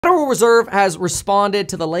Federal Reserve has responded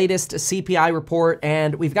to the latest CPI report,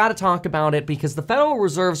 and we've got to talk about it because the Federal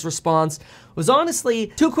Reserve's response was honestly,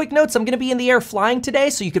 two quick notes. I'm going to be in the air flying today,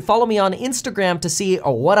 so you can follow me on Instagram to see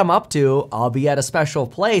what I'm up to. I'll be at a special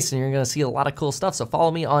place, and you're going to see a lot of cool stuff, so follow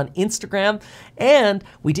me on Instagram. And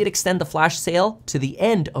we did extend the flash sale to the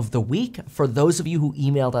end of the week for those of you who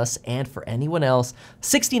emailed us and for anyone else.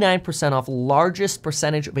 69% off, largest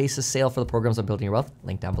percentage basis sale for the programs on Building Your Wealth.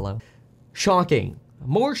 Link down below. Shocking.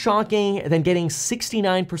 More shocking than getting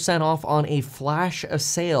 69% off on a flash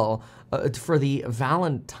sale for the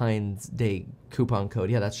Valentine's Day coupon code.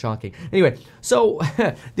 Yeah, that's shocking. Anyway, so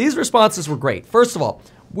these responses were great. First of all,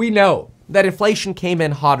 we know that inflation came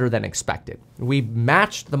in hotter than expected. We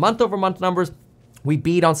matched the month-over-month numbers. We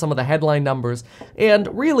beat on some of the headline numbers, and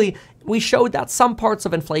really, we showed that some parts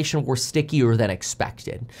of inflation were stickier than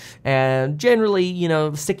expected. And generally, you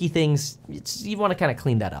know, sticky things, you want to kind of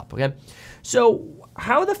clean that up, okay? So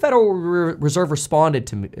how the Federal Reserve responded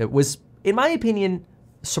to it was, in my opinion,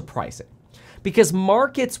 surprising. Because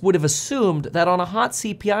markets would have assumed that on a hot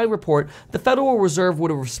CPI report, the Federal Reserve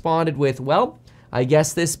would have responded with, well, I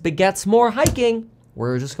guess this begets more hiking.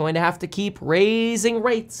 We're just going to have to keep raising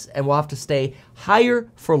rates and we'll have to stay higher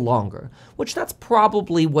for longer, which that's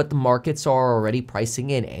probably what the markets are already pricing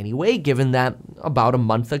in anyway, given that about a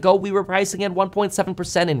month ago, we were pricing in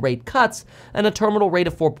 1.7% in rate cuts and a terminal rate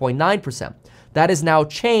of 4.9%. That is now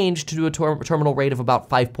changed to a terminal rate of about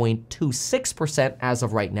 5.26% as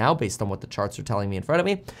of right now, based on what the charts are telling me in front of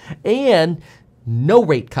me, and no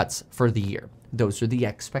rate cuts for the year. Those are the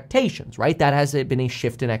expectations, right? That has been a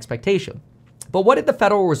shift in expectation. But what did the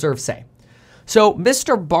Federal Reserve say? So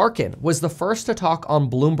Mr. Barkin was the first to talk on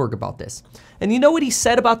Bloomberg about this. And you know what he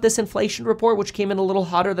said about this inflation report, which came in a little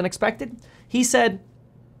hotter than expected? He said,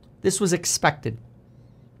 this was expected.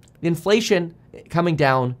 Inflation coming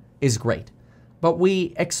down is great. But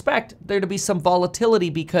we expect there to be some volatility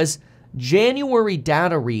because January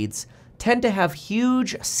data reads tend to have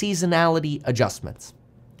huge seasonality adjustments.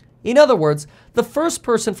 In other words, the first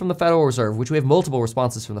person from the Federal Reserve, which we have multiple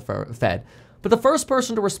responses from the Fed, but the first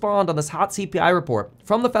person to respond on this hot CPI report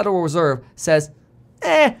from the Federal Reserve says,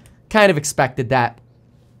 kind of expected that.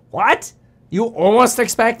 What? You almost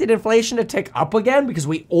expected inflation to tick up again because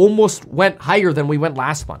we almost went higher than we went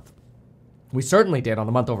last month. We certainly did on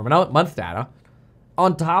the month-over-month data.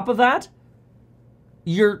 On top of that,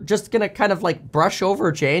 you're just going to kind of like brush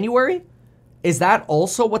over January? Is that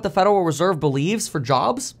also what the Federal Reserve believes for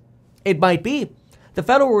jobs? It might be. The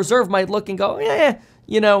Federal Reserve might look and go,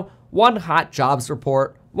 one hot jobs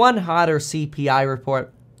report, one hotter CPI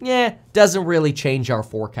report, doesn't really change our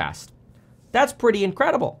forecast. That's pretty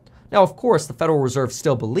incredible. Now, of course, the Federal Reserve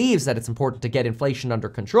still believes that it's important to get inflation under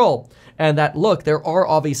control and that, look, there are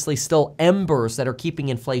obviously still embers that are keeping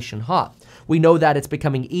inflation hot. We know that it's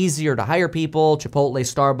becoming easier to hire people, Chipotle,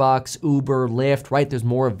 Starbucks, Uber, Lyft, right? There's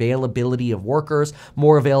more availability of workers.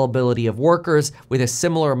 More availability of workers with a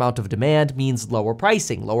similar amount of demand means lower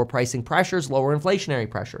pricing pressures, lower inflationary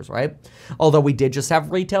pressures, right? Although we did just have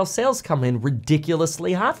retail sales come in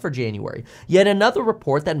ridiculously hot for January. Yet another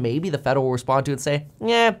report that maybe the Fed will respond to and say,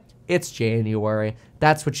 it's January.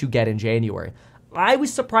 That's what you get in January. I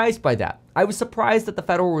was surprised by that. I was surprised that the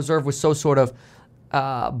Federal Reserve was so sort of,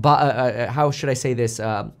 how should I say this,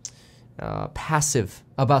 passive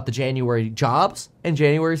about the January jobs and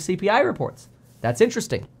January CPI reports. That's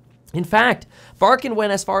interesting. In fact, Barkin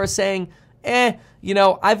went as far as saying,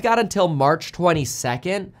 I've got until March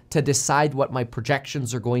 22nd to decide what my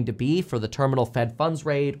projections are going to be for the terminal Fed funds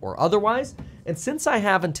rate or otherwise. And since I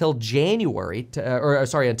have until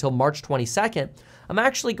until March 22nd, I'm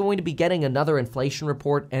actually going to be getting another inflation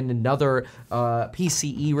report and another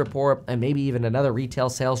PCE report and maybe even another retail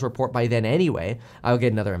sales report by then anyway. I'll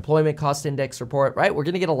get another employment cost index report, right? We're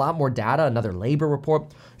going to get a lot more data, another labor report.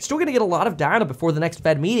 We're still going to get a lot of data before the next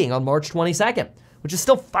Fed meeting on March 22nd, which is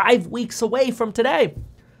still 5 weeks away from today.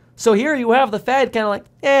 So here you have the Fed kind of like,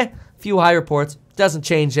 a few high reports, doesn't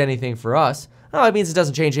change anything for us. Oh, it means it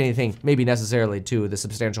doesn't change anything, maybe necessarily to the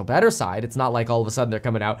substantial better side. It's not like all of a sudden they're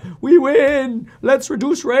coming out, we win, let's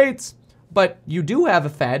reduce rates. But you do have a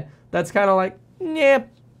Fed that's kind of like,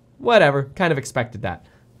 whatever, kind of expected that.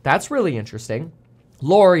 That's really interesting.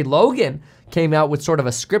 Lori Logan came out with sort of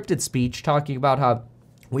a scripted speech talking about how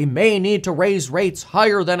we may need to raise rates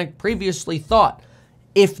higher than previously thought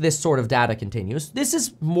if this sort of data continues. This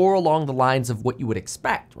is more along the lines of what you would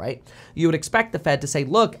expect, right? You would expect the Fed to say,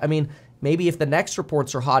 look, maybe if the next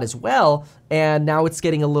reports are hot as well, and now it's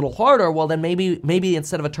getting a little harder, well, then maybe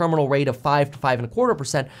instead of a terminal rate of 5 to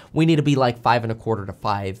 5.25%, we need to be like 5.25 to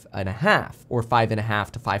 5.5, or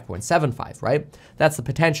 5.5 to 5.75, right? That's the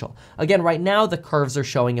potential. Again, right now the curves are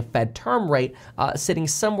showing a Fed term rate sitting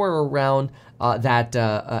somewhere around that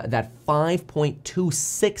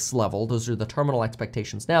 5.26 level. Those are the terminal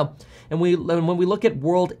expectations now. And when we look at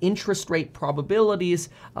world interest rate probabilities,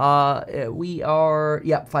 we are,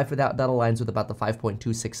 that aligns with about the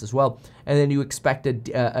 5.26 as well. And then you expect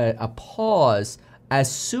a pause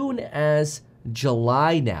as soon as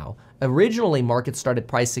July now. Originally, markets started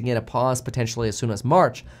pricing in a pause potentially as soon as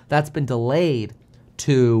March. That's been delayed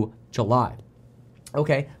to July.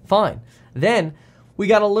 Okay, fine. Then we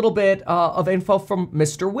got a little bit of info from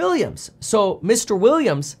Mr. Williams. So Mr.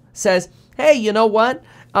 Williams says, hey, you know what?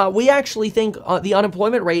 We actually think the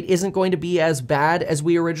unemployment rate isn't going to be as bad as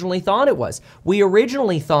we originally thought it was. We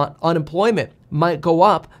originally thought unemployment might go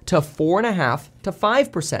up to 4.5% to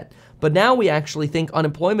 5%. But now we actually think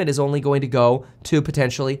unemployment is only going to go to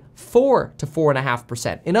potentially 4 to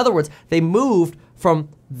 4.5%. In other words, they moved from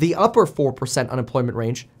the upper 4% unemployment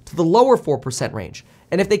range to the lower 4% range.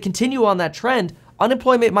 And if they continue on that trend,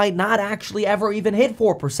 unemployment might not actually ever even hit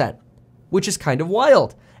 4%, which is kind of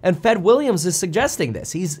wild. And Fed Williams is suggesting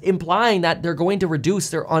this. He's implying that they're going to reduce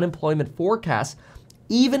their unemployment forecast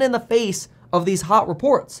even in the face of these hot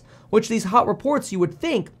reports, which these hot reports you would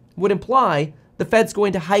think would imply the Fed's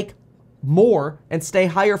going to hike more and stay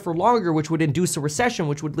higher for longer, which would induce a recession,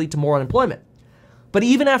 which would lead to more unemployment. But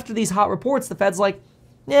even after these hot reports, the Fed's like,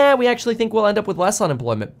 yeah, we actually think we'll end up with less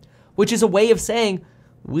unemployment, which is a way of saying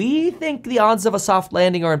we think the odds of a soft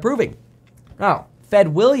landing are improving. Now, Fed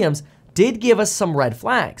Williams did give us some red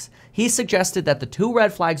flags. He suggested that the two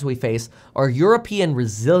red flags we face are European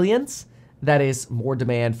resilience, that is more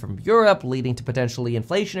demand from Europe, leading to potentially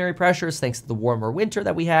inflationary pressures thanks to the warmer winter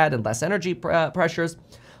that we had and less energy pressures,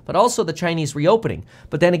 but also the Chinese reopening.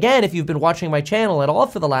 But then again, if you've been watching my channel at all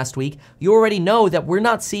for the last week, you already know that we're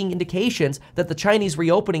not seeing indications that the Chinese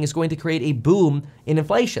reopening is going to create a boom in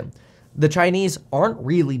inflation. The Chinese aren't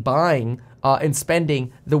really buying and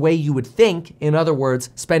spending the way you would think. In other words,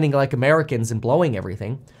 spending like Americans and blowing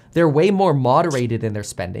everything. They're way more moderated in their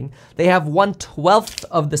spending. They have 1/12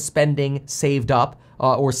 of the spending saved up,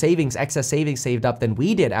 or excess savings saved up than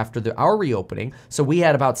we did after our reopening. So we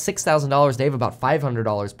had about $6,000. They have about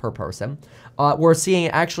 $500 per person. We're seeing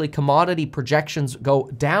actually commodity projections go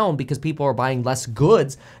down because people are buying less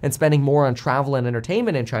goods and spending more on travel and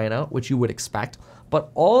entertainment in China, which you would expect.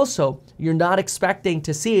 But also, you're not expecting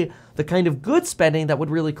to see the kind of good spending that would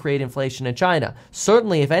really create inflation in China.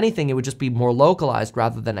 Certainly, if anything, it would just be more localized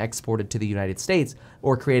rather than exported to the United States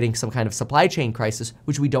or creating some kind of supply chain crisis,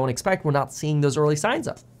 which we don't expect. We're not seeing those early signs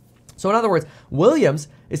of. So in other words, Williams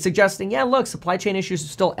is suggesting, yeah, look, supply chain issues are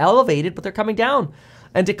still elevated, but they're coming down.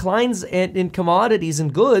 And declines in commodities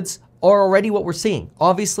and goods are already what we're seeing.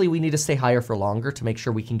 Obviously, we need to stay higher for longer to make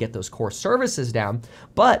sure we can get those core services down.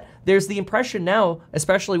 But there's the impression now,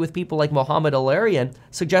 especially with people like Mohamed El-Erian,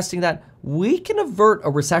 suggesting that we can avert a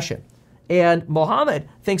recession. And Mohamed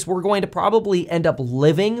thinks we're going to probably end up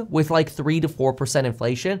living with like 3 to 4%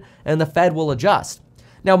 inflation, and the Fed will adjust.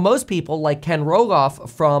 Now, most people, like Ken Rogoff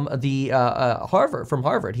from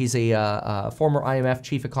Harvard, he's a former IMF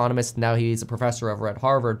chief economist. Now he's a professor over at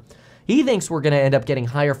Harvard. He thinks we're going to end up getting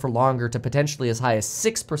higher for longer to potentially as high as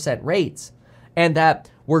 6% rates, and that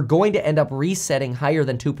we're going to end up resetting higher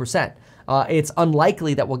than 2%. It's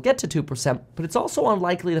unlikely that we'll get to 2%, but it's also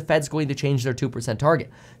unlikely the Fed's going to change their 2% target.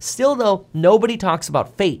 Still, though, nobody talks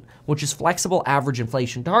about FATE, which is flexible average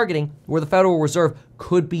inflation targeting, where the Federal Reserve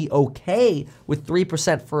could be okay with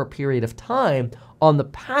 3% for a period of time on the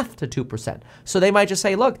path to 2%. So they might just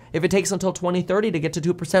say, look, if it takes until 2030 to get to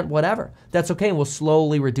 2%, whatever, that's okay, and we'll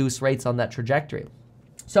slowly reduce rates on that trajectory.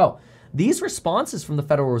 So these responses from the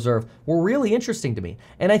Federal Reserve were really interesting to me,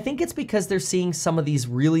 and I think it's because they're seeing some of these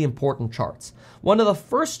really important charts. One of the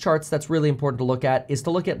first charts that's really important to look at is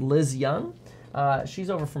to look at Liz Young.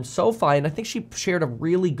 She's over from SoFi, and I think she shared a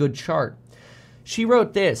really good chart. She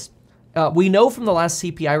wrote this: we know from the last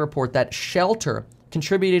CPI report that shelter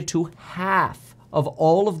contributed to half of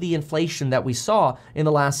all of the inflation that we saw in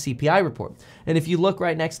the last CPI report. And if you look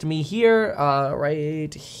right next to me here,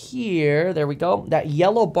 there we go. That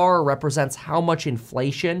yellow bar represents how much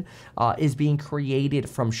inflation is being created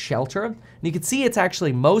from shelter. And you can see it's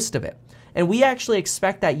actually most of it. And we actually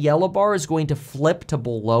expect that yellow bar is going to flip to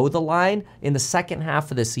below the line in the second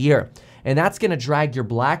half of this year. And that's going to drag your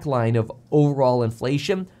black line of overall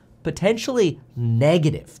inflation potentially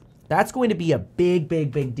negative. That's going to be a big,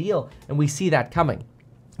 big, big deal, and we see that coming.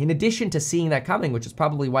 In addition to seeing that coming, which is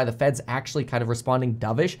probably why the Fed's actually kind of responding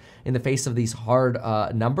dovish in the face of these hard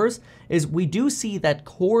numbers, is we do see that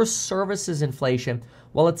core services inflation,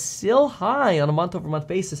 while it's still high on a month-over-month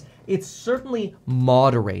basis, it's certainly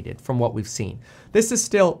moderated from what we've seen. This is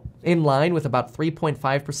still in line with about 3.5%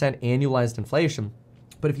 annualized inflation.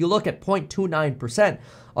 But if you look at 0.29%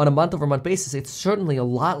 on a month-over-month basis, it's certainly a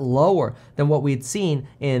lot lower than what we'd seen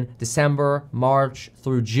in December, March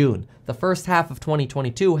through June. The first half of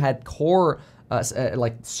 2022 had core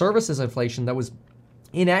like services inflation that was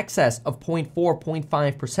in excess of 0.4,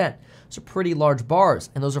 0.5%. So pretty large bars,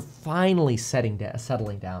 and those are finally settling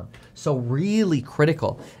down. So really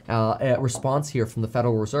critical response here from the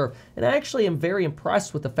Federal Reserve. And I actually am very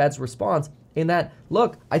impressed with the Fed's response in that,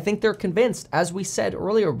 look, I think they're convinced. As we said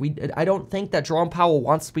earlier, I don't think that Jerome Powell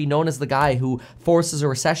wants to be known as the guy who forces a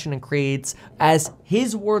recession and creates, as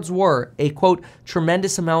his words were, a, quote,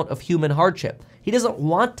 tremendous amount of human hardship. He doesn't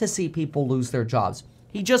want to see people lose their jobs.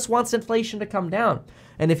 He just wants inflation to come down.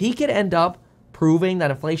 And if he could end up proving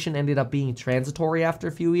that inflation ended up being transitory after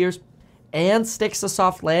a few years and sticks a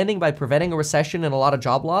soft landing by preventing a recession and a lot of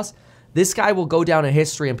job loss, this guy will go down in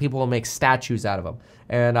history and people will make statues out of him.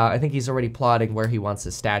 And I think he's already plotting where he wants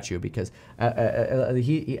his statue because I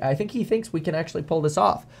think he thinks we can actually pull this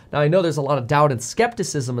off. Now, I know there's a lot of doubt and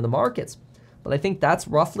skepticism in the markets, but I think that's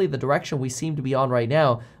roughly the direction we seem to be on right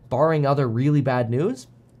now. Barring other really bad news,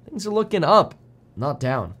 things are looking up, not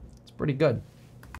down. It's pretty good.